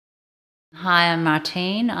Hi, I'm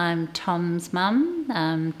Martine. I'm Tom's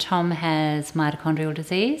mum. Tom has mitochondrial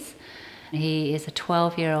disease. He is a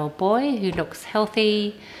 12-year-old boy who looks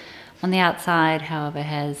healthy on the outside, however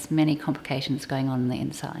has many complications going on the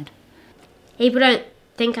inside. People don't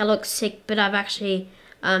think I look sick, but I've actually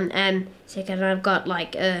am sick, and I've got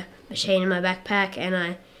like a machine in my backpack, and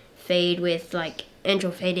I feed with like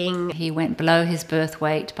enteral feeding. He went below his birth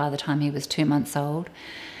weight by the time he was 2 months old.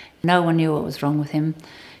 No one knew what was wrong with him.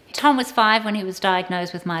 Tom was 5 when he was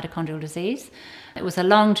diagnosed with mitochondrial disease. It was a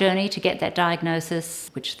long journey to get that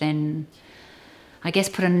diagnosis, which then, I guess,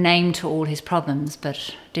 put a name to all his problems,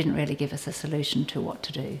 but didn't really give us a solution to what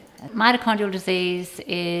to do. Mitochondrial disease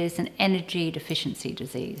is an energy deficiency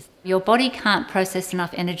disease. Your body can't process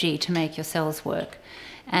enough energy to make your cells work.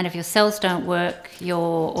 And if your cells don't work,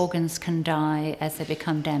 your organs can die as they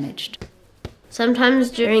become damaged.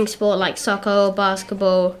 Sometimes during sport like soccer or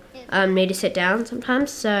basketball, need to sit down sometimes,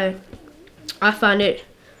 so I find it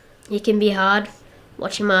can be hard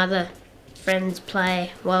watching my other friends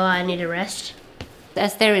play while I need a rest.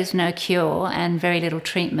 As there is no cure and very little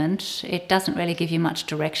treatment, it doesn't really give you much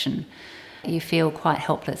direction. You feel quite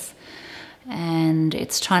helpless. And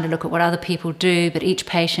it's trying to look at what other people do, but each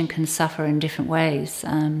patient can suffer in different ways.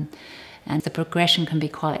 And the progression can be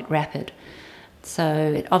quite rapid.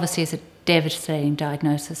 So it obviously is a devastating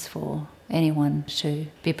diagnosis for anyone to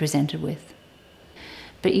be presented with.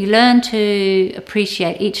 But you learn to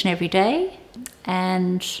appreciate each and every day,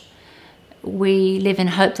 and we live in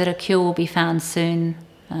hope that a cure will be found soon,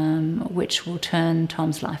 which will turn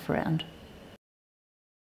Tom's life around.